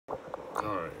All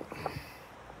right.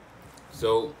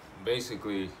 So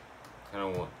basically, kind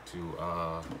of want to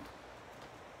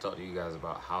talk to you guys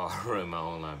about how I run my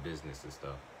online business and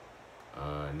stuff.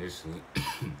 Initially,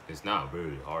 it's not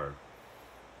very hard.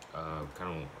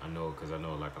 Kind of, I know because I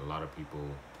know like a lot of people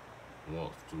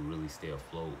want to really stay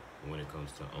afloat when it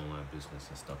comes to online business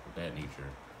and stuff of that nature,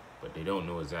 but they don't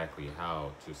know exactly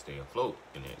how to stay afloat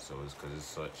in it. So it's because it's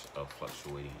such a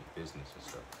fluctuating business and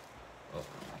stuff. Oh,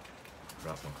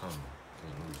 dropped my camera.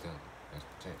 Can't lose that. That's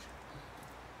protection.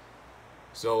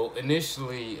 So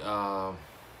initially,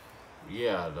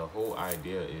 yeah, the whole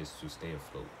idea is to stay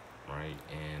afloat, right?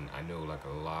 And I know like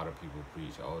a lot of people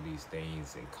preach all these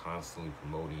things and constantly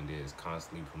promoting this,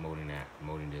 constantly promoting that,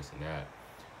 promoting this and that.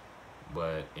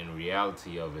 But in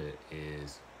reality of it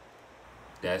is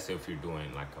that's if you're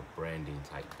doing like a branding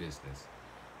type business.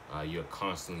 You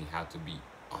constantly have to be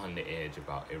on the edge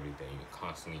about everything. You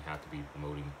constantly have to be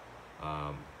promoting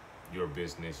um, your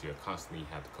business. You constantly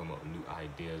have to come up with new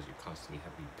ideas. You constantly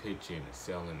have to be pitching and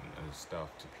selling and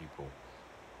stuff to people.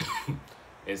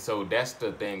 And so that's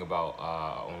the thing about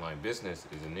online business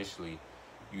is initially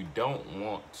you don't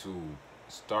want to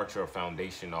start your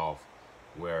foundation off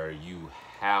where you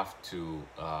have to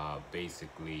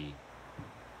basically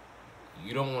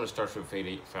you don't want to start your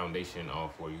foundation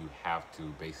off where you have to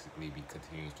basically be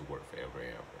continuing to work forever and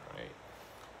ever, right?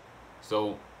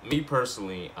 So me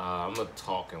personally, I'm gonna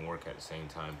talk and work at the same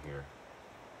time here.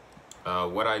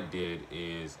 What I did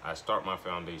is I start my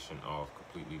foundation off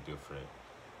completely different.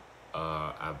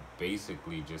 I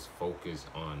basically just focus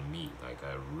on me. Like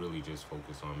I really just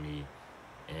focus on me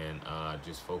and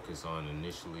just focus on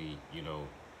initially,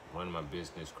 run my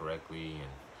business correctly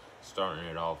and starting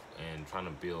it off and trying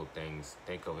to build things.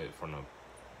 Think of it from a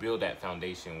build that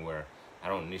foundation where I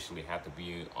don't initially have to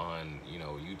be on,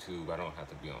 YouTube. I don't have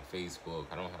to be on Facebook.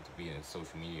 I don't have to be in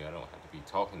social media. I don't have to be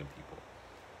talking to people.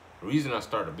 The reason I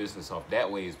start a business off that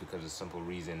way is because of the simple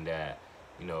reason that,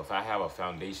 if I have a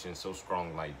foundation so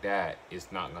strong like that,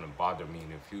 it's not going to bother me in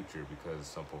the future because of the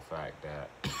simple fact that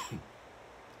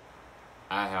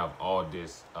I have all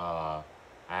this, I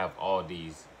have all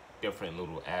these different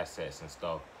little assets and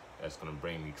stuff that's going to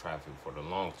bring me traffic for the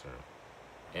long term.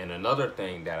 And another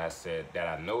thing that I said that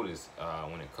I noticed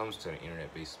when it comes to the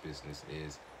internet-based business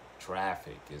is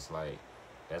traffic. It's like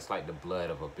that's like the blood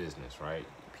of a business, right?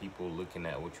 People looking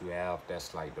at what you have,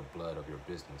 that's like the blood of your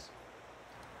business.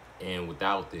 And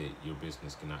without it, your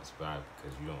business cannot survive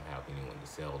because you don't have anyone to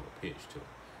sell or pitch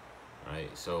to,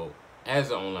 right? So as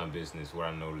an online business, what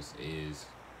I notice is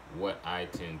what I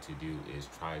tend to do is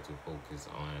try to focus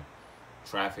on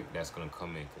traffic that's going to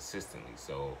come in consistently.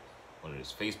 So whether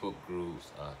it's Facebook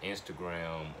groups,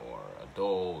 Instagram, or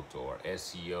adult, or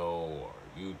SEO, or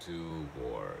YouTube,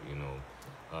 or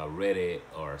Reddit,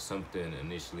 or something.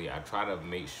 Initially, I try to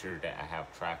make sure that I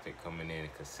have traffic coming in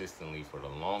consistently for the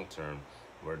long term,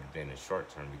 rather than the short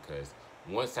term. Because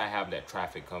once I have that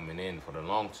traffic coming in for the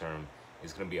long term,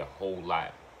 it's going to be a whole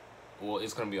lot. Well,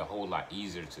 it's going to be a whole lot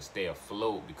easier to stay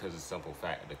afloat because of the simple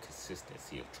fact of the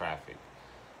consistency of traffic.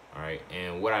 All right,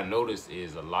 and what I noticed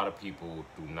is a lot of people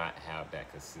do not have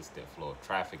that consistent flow of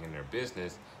traffic in their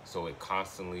business, so it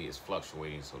constantly is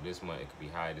fluctuating. So this month it could be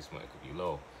high, this month it could be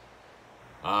low.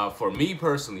 For me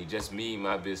personally, just me,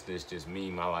 my business, just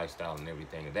me, my lifestyle and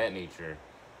everything of that nature,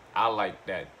 I like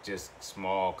that just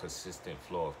small, consistent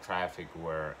flow of traffic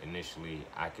where initially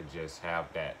I could just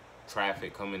have that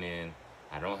traffic coming in.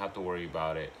 I don't have to worry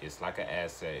about it. It's like an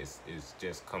asset. It's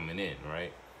just coming in,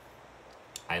 right?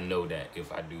 I know that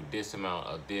if I do this amount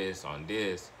of this on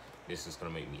this, this is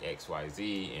going to make me X, Y,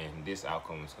 Z, and this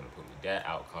outcome is going to put me that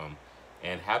outcome,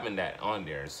 and having that on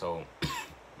there. So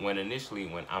when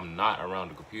I'm not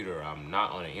around the computer, I'm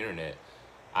not on the internet,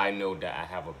 I know that I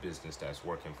have a business that's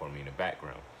working for me in the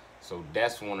background. So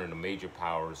that's one of the major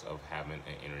powers of having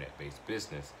an internet-based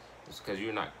business. It's because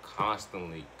you're not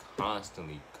constantly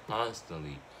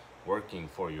working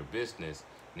for your business.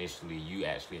 Initially, you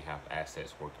actually have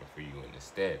assets working for you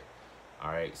instead.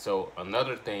 All right. So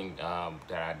another thing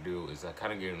that I do is I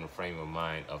kind of get in the frame of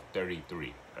mind of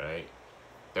 33. Right.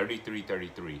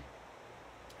 33.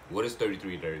 What is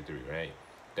 33, right?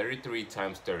 33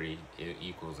 times 30 it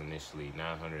equals initially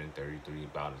 933,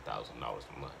 about $1,000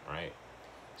 a month, right?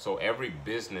 So every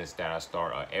business that I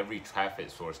start, or every traffic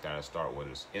source that I start,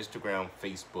 whether it's Instagram,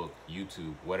 Facebook,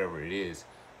 YouTube, whatever it is,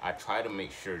 I try to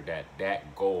make sure that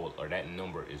that goal or that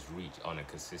number is reached on a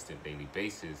consistent daily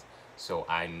basis, so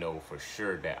I know for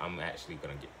sure that I'm actually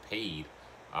gonna get paid,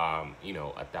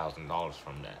 $1,000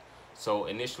 from that. So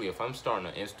initially, if I'm starting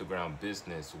an Instagram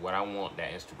business, what I want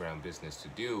that Instagram business to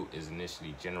do is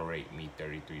initially generate me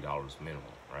 $33 minimum,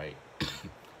 right?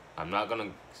 I'm not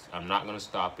gonna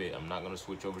stop it. I'm not gonna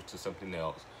switch over to something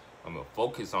else. I'm gonna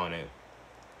focus on it,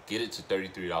 get it to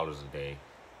 $33 a day.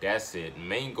 That's it.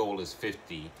 Main goal is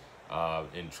 50,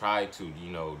 and try to,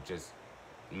 just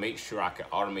make sure I can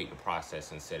automate the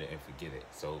process and set it and forget it.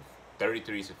 So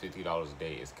 33 to $50 a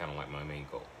day is kind of like my main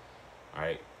goal. All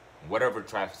right. Whatever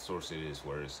traffic source it is,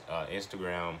 whether it's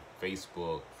Instagram,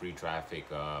 Facebook, free traffic,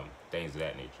 things of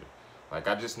that nature. Like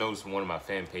I just noticed one of my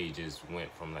fan pages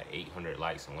went from like 800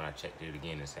 likes, and when I checked it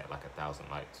again, it's at like 1,000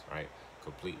 likes, right?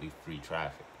 Completely free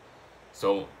traffic.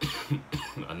 So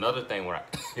another thing what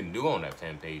I can do on that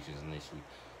fan page is initially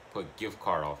put gift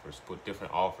card offers, put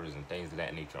different offers and things of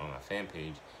that nature on my fan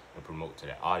page and promote to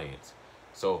that audience.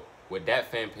 So with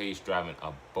that fan page driving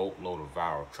a boatload of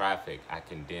viral traffic, I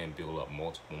can then build up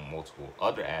multiple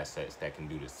other assets that can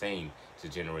do the same to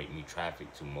generate me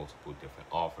traffic to multiple different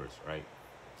offers, right?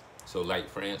 So like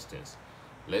for instance,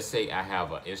 let's say I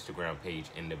have an Instagram page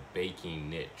in the baking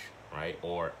niche, right?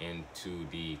 Or into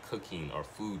the cooking or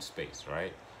food space,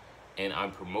 right? And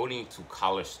I'm promoting to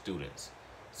college students.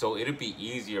 So it'll be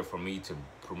easier for me to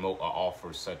promote an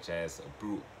offer such as a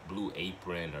blue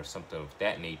apron or something of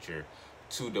that nature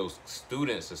to those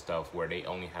students and stuff, where they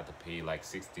only have to pay like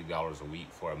 $60 a week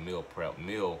for a meal prep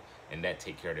meal, and that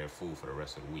take care of their food for the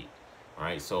rest of the week. All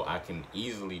right, so I can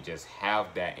easily just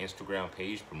have that Instagram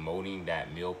page promoting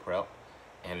that meal prep,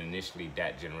 and initially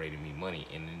that generated me money.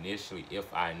 And initially,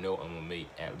 if I know I'm gonna make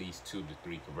at least 2 to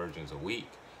 3 conversions a week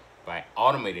by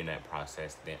automating that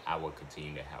process, then I will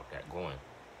continue to have that going.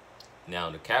 Now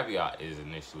the caveat is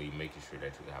initially making sure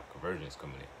that you have conversions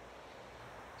coming in.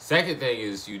 Second thing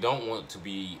is, you don't want to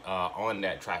be on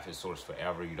that traffic source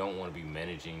forever. You don't want to be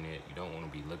managing it. You don't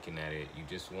want to be looking at it. You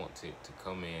just want it to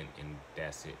come in, and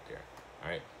that's it there. All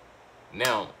right.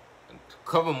 Now, to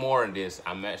cover more on this,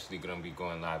 I'm actually going to be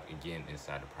going live again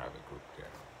inside the private group there.